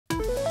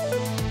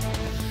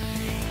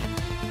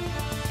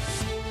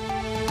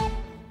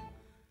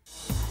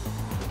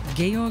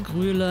Georg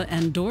Rühle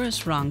and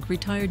Doris Rank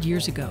retired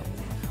years ago.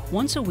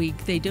 Once a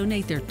week, they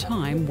donate their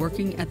time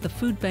working at the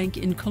food bank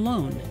in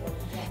Cologne.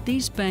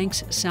 These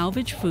banks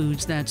salvage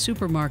foods that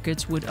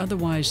supermarkets would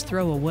otherwise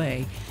throw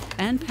away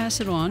and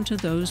pass it on to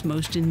those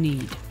most in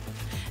need.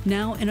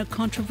 Now, in a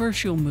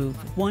controversial move,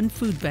 one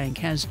food bank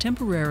has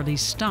temporarily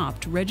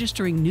stopped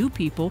registering new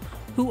people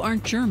who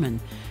aren't German,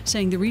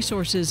 saying the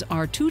resources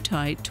are too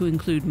tight to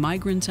include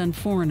migrants and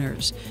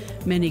foreigners.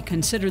 Many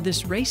consider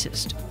this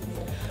racist.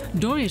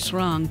 Doris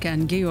Rank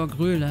and Georg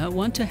Rühle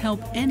want to help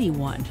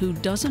anyone who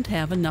doesn't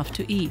have enough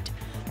to eat,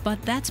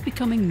 but that's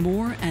becoming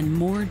more and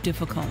more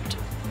difficult.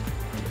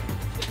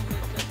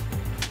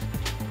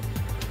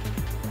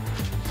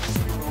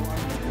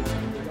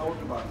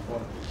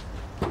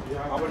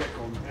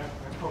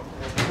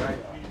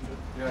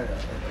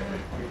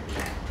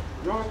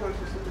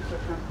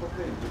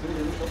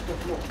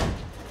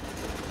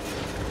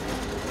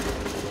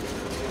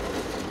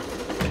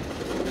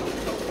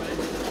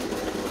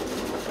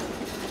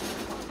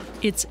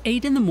 It's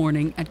 8 in the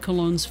morning at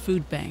Cologne's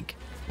food bank.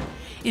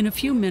 In a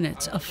few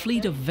minutes, a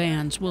fleet of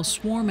vans will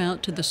swarm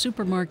out to the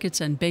supermarkets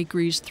and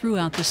bakeries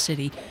throughout the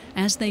city,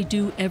 as they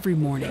do every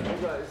morning.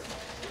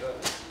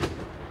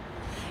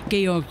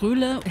 Georg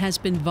Rühle has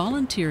been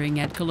volunteering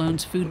at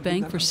Cologne's food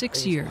bank for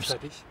 6 years.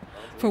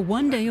 For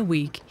one day a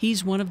week,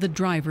 he's one of the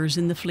drivers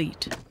in the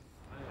fleet.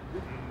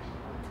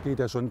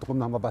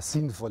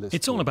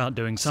 It's all about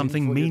doing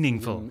something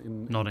meaningful,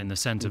 not in the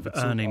sense of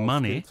earning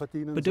money,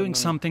 but doing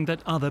something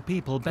that other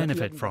people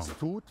benefit from.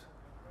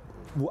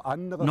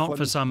 Not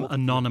for some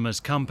anonymous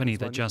company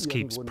that just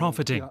keeps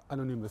profiting,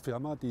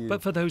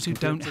 but for those who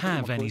don't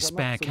have any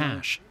spare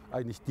cash,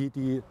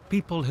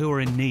 people who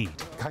are in need.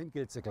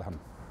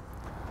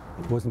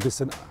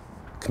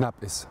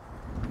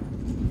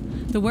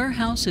 The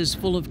warehouse is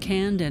full of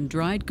canned and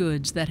dried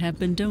goods that have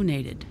been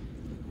donated.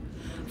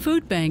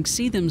 Food banks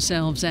see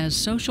themselves as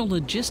social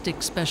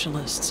logistics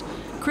specialists.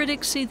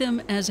 Critics see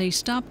them as a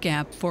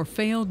stopgap for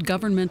failed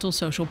governmental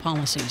social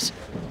policies.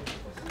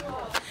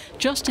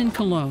 Just in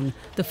Cologne,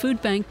 the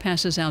food bank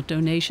passes out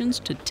donations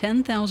to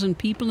 10,000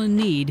 people in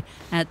need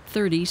at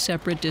 30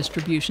 separate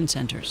distribution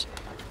centers.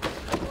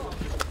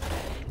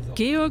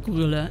 Georg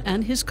Rühle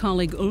and his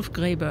colleague Ulf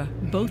Gräber,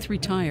 both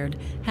retired,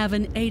 have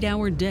an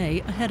 8-hour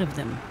day ahead of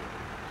them.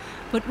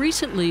 But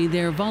recently,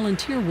 their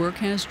volunteer work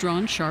has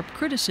drawn sharp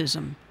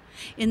criticism.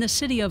 In the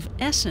city of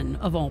Essen,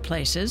 of all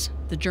places,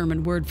 the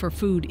German word for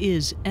food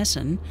is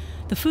Essen,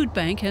 the food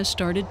bank has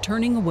started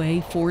turning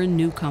away foreign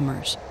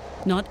newcomers.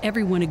 Not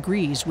everyone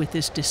agrees with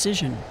this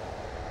decision.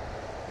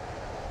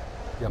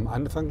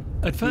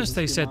 At first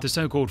they said the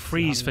so-called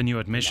freeze for new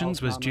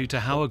admissions was due to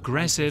how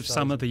aggressive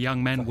some of the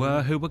young men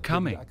were who were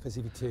coming.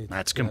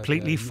 That's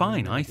completely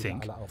fine, I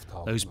think.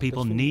 Those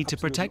people need to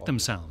protect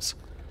themselves.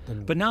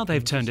 But now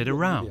they've turned it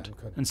around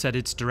and said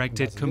it's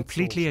directed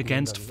completely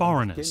against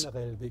foreigners.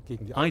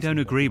 I don't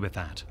agree with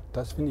that.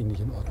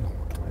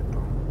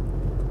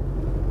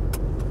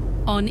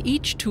 On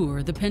each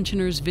tour, the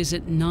pensioners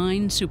visit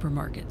 9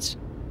 supermarkets.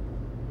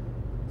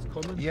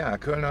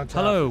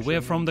 Hello,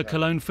 we're from the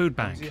Cologne Food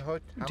Bank.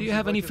 Do you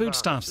have any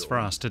foodstuffs for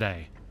us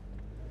today?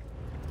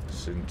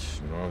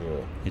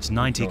 It's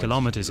 90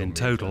 kilometers in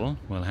total.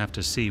 We'll have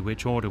to see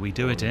which order we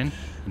do it in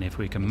and if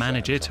we can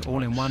manage it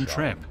all in one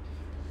trip.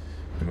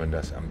 Wie man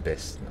das am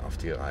besten auf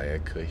die Reihe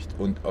kriegt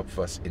und ob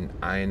wir es in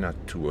einer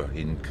Tour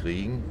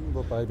hinkriegen.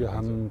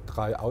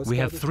 We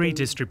have 3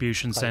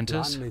 distribution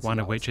centers, one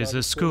of which is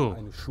a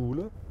school.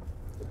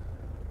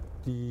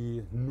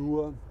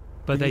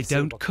 But they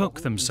don't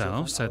cook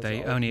themselves, so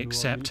they only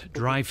accept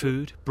dry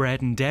food,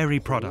 bread and dairy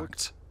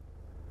products.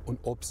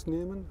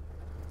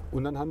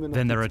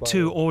 Then there are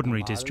 2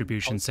 ordinary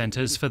distribution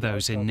centers for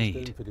those in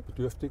need.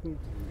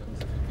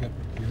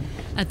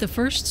 At the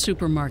first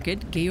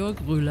supermarket, Georg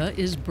Rühle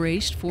is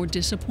braced for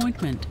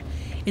disappointment.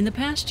 In the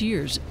past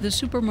years, the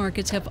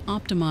supermarkets have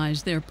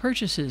optimized their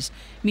purchases,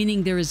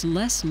 meaning there is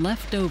less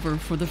left over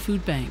for the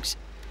food banks.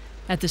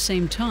 At the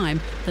same time,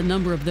 the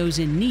number of those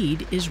in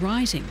need is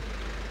rising.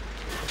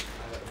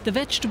 The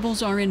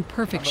vegetables are in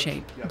perfect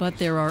shape, but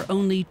there are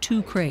only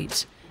 2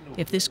 crates.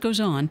 If this goes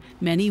on,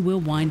 many will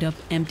wind up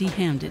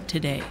empty-handed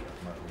today.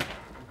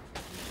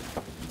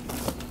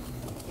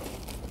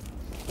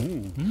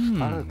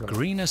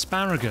 Green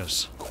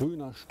asparagus.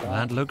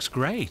 That looks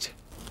great.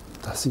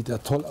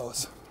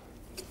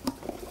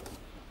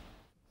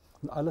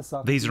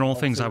 These are all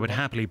things I would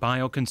happily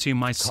buy or consume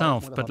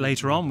myself, but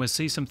later on we'll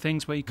see some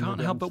things where you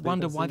can't help but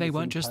wonder why they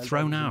weren't just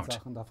thrown out.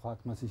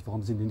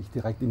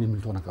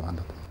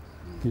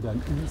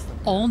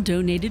 All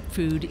donated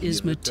food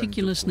is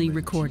meticulously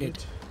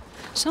recorded.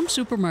 Some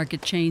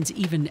supermarket chains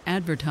even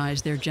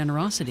advertise their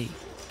generosity.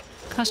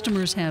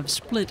 Customers have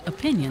split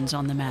opinions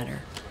on the matter.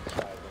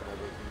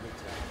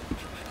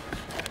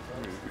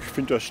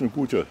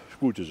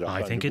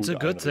 I think it's a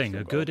good thing,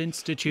 a good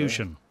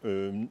institution.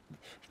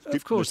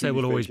 Of course, there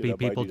will always be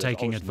people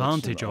taking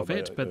advantage of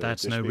it, but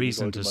that's no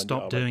reason to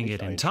stop doing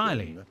it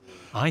entirely.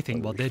 I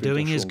think what they're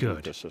doing is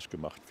good.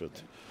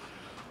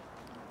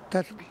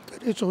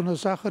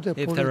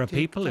 If there are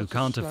people who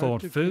can't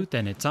afford food,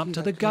 then it's up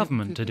to the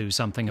government to do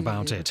something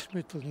about it.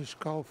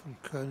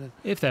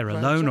 If they're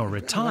alone or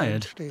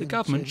retired, the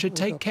government should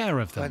take care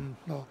of them.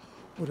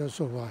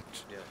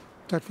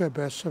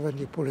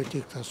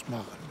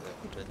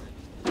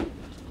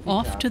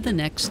 Off to the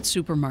next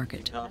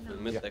supermarket.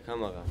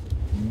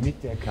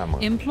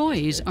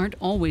 Employees aren't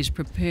always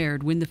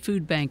prepared when the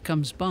food bank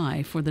comes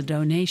by for the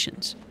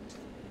donations.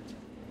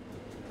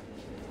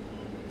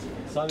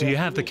 Do you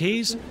have the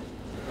keys?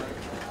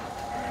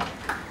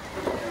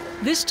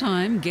 This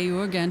time,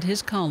 Georg and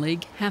his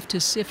colleague have to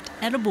sift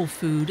edible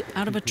food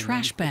out of a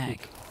trash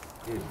bag.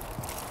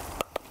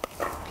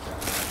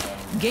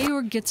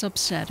 Georg gets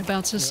upset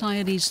about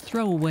society's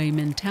throwaway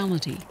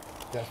mentality.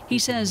 He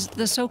says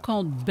the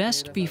so-called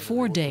best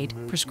before date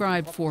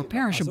prescribed for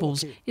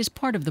perishables is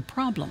part of the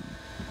problem.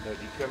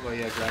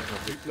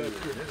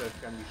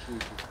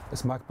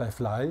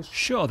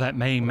 Sure, that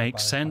may make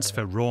sense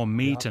for raw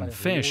meat and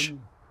fish,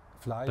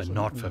 but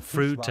not for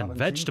fruit and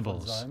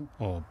vegetables,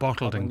 or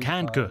bottled and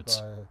canned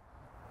goods.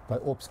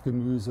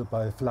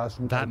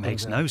 That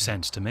makes no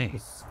sense to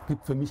me.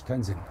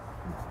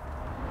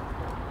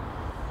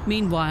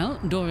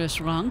 Meanwhile,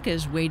 Doris Rank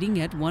is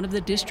waiting at one of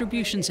the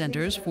distribution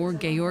centers for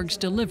Georg's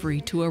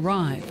delivery to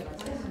arrive.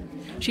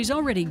 She's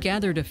already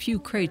gathered a few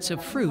crates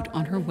of fruit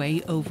on her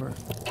way over.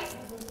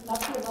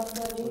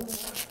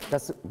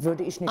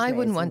 I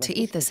wouldn't want to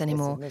eat this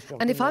anymore,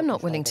 and if I'm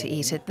not willing to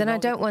eat it, then I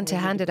don't want to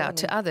hand it out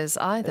to others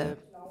either.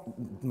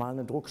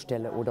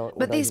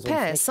 But these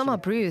pears, some are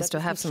bruised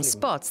or have some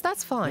spots,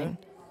 that's fine.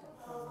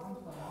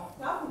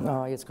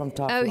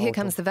 Oh, here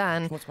comes the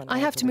van. I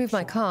have to move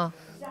my car.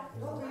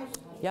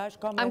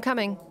 I'm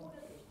coming.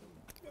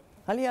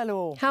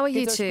 How are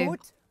you two?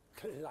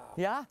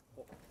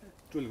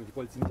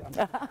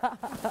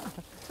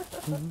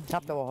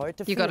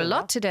 You got a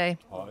lot today.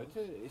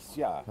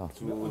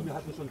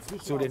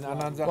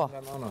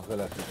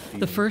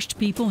 The first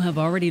people have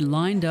already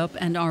lined up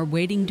and are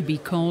waiting to be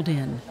called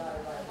in.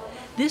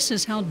 This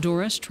is how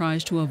Doris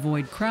tries to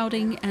avoid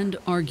crowding and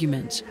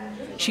arguments.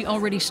 She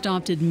already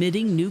stopped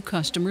admitting new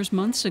customers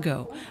months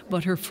ago,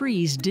 but her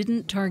freeze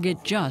didn't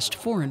target just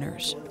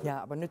foreigners.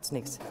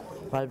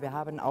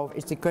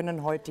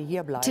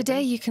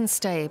 Today you can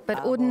stay,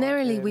 but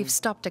ordinarily we've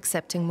stopped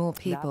accepting more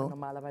people.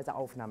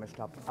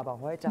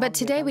 But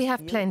today we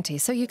have plenty,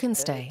 so you can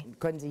stay.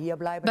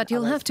 But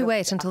you'll have to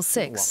wait until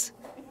 6.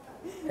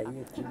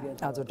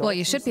 Well,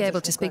 you should be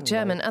able to speak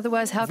German,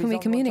 otherwise how can we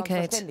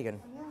communicate?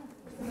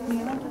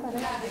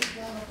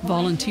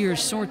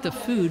 Volunteers sort the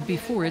food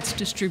before it's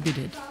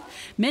distributed.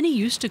 Many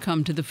used to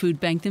come to the food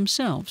bank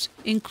themselves,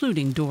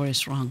 including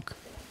Doris Rank.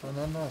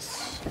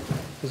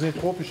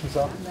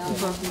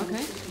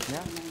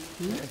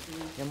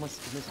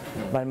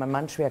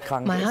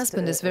 My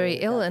husband is very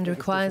ill and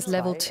requires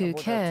level 2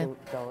 care.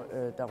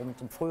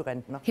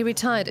 He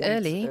retired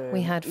early,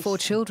 we had 4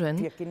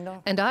 children,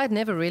 and I had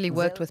never really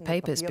worked with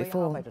papers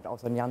before.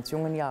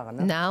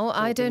 Now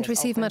I don't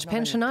receive much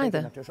pension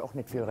either.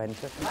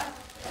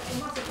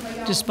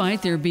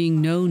 Despite there being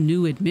no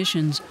new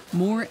admissions,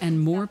 more and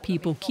more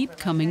people keep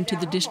coming to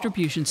the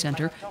distribution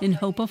center in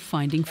hope of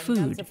finding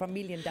food.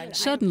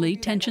 Suddenly,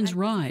 tensions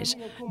rise.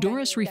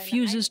 Doris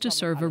refuses to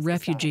serve a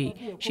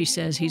refugee. She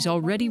says he's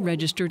already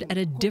registered at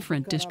a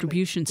different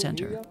distribution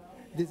center.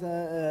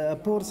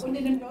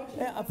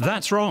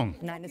 That's wrong.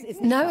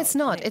 No, it's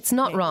not. It's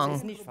not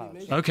wrong.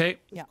 Okay.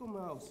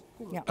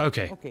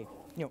 Okay.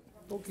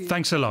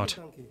 Thanks a lot.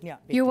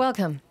 You're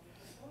welcome.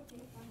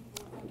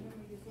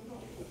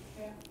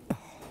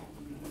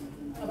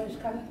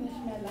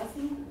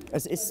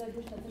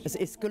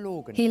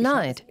 He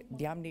lied.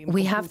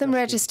 We have them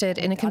registered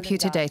in a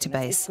computer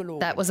database.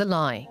 That was a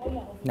lie.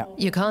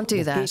 You can't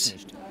do that.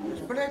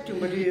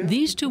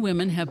 These 2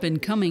 women have been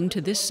coming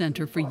to this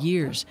center for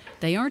years.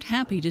 They aren't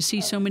happy to see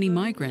so many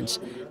migrants.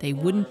 They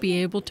wouldn't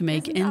be able to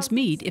make ends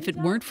meet if it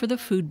weren't for the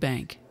food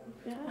bank.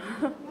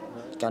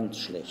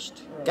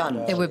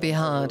 It would be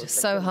hard,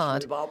 so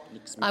hard.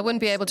 I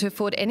wouldn't be able to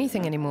afford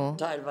anything anymore.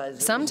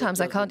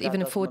 Sometimes I can't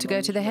even afford to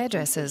go to the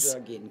hairdressers.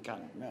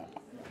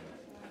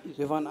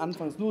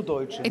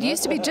 It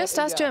used to be just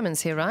us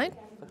Germans here, right?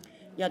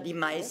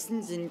 Yes,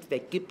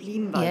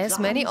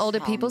 many older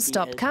people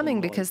stopped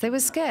coming because they were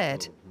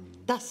scared.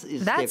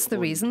 That's the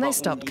reason they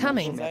stopped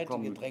coming.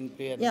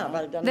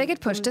 They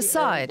get pushed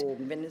aside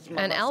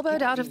and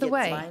elbowed out of the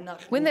way.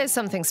 When there's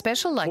something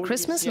special like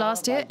Christmas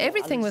last year,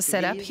 everything was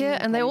set up here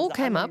and they all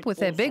came up with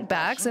their big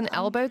bags and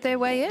elbowed their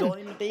way in.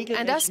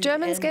 And us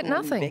Germans get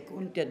nothing.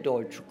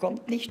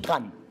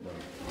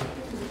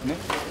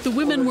 The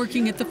women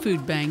working at the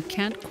food bank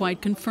can't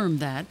quite confirm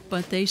that,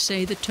 but they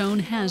say the tone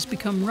has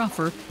become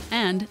rougher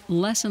and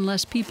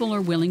less people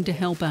are willing to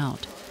help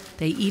out.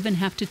 They even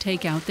have to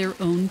take out their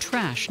own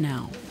trash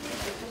now.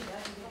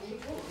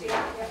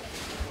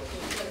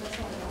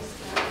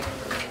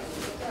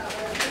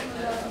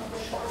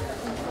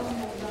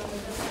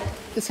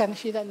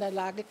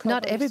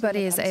 Not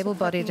everybody is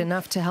able-bodied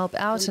enough to help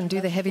out and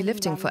do the heavy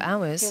lifting for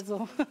hours.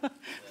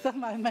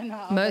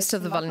 Most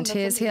of the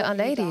volunteers here are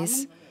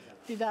ladies.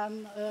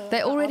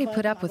 They already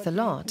put up with a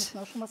lot.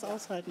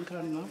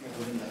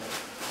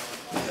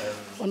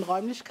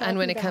 And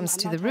when it comes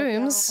to the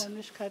rooms,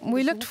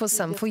 we looked for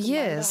some for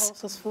years.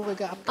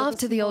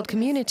 After the old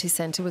community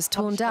center was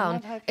torn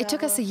down, it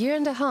took us 1.5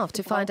 years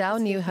to find our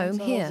new home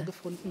here.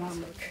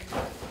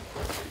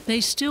 They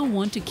still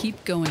want to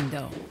keep going,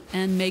 though,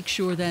 and make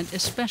sure that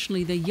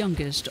especially the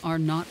youngest are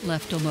not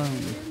left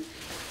alone.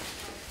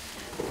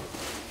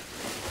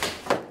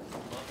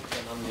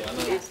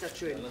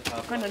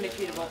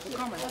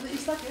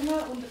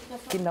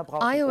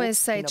 I always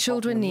say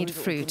children need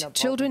fruit,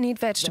 children need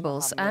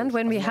vegetables, and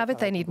when we have it,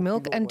 they need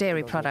milk and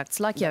dairy products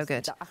like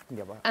yogurt.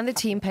 And the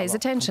team pays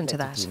attention to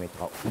that.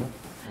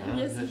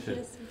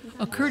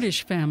 A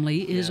Kurdish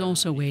family is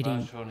also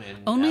waiting.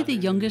 Only the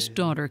youngest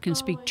daughter can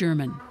speak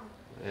German.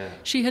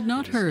 She had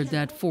not heard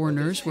that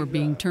foreigners were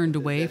being turned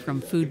away from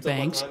food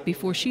banks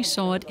before she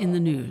saw it in the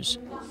news.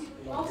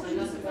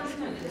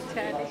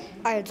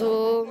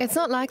 It's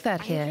not like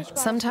that here.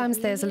 Sometimes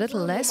there's a little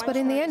less, but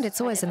in the end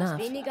it's always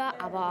enough.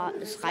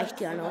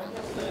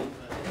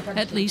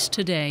 At least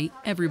today,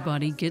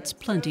 everybody gets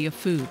plenty of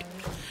food.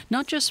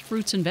 Not just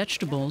fruits and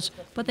vegetables,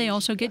 but they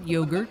also get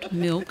yogurt,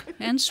 milk,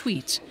 and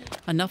sweets.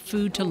 Enough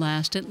food to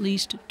last at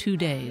least 2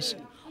 days.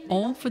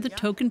 All for the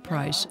token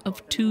price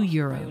of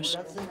 €2.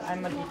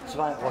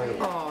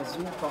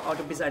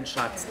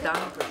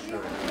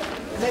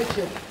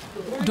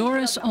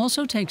 Doris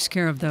also takes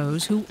care of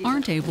those who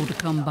aren't able to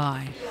come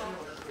by.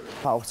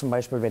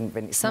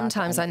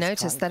 Sometimes I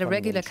notice that a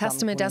regular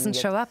customer doesn't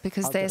show up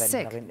because they're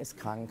sick.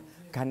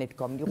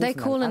 They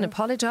call and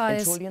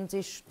apologize,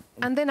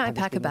 and then I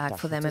pack a bag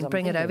for them and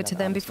bring it over to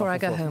them before I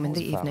go home in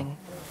the evening.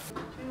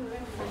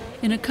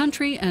 In a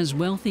country as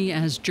wealthy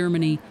as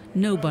Germany,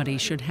 nobody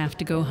should have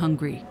to go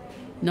hungry.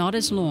 Not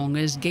as long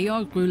as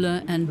Georg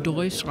Rühle and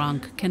Doris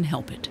Rank can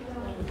help it.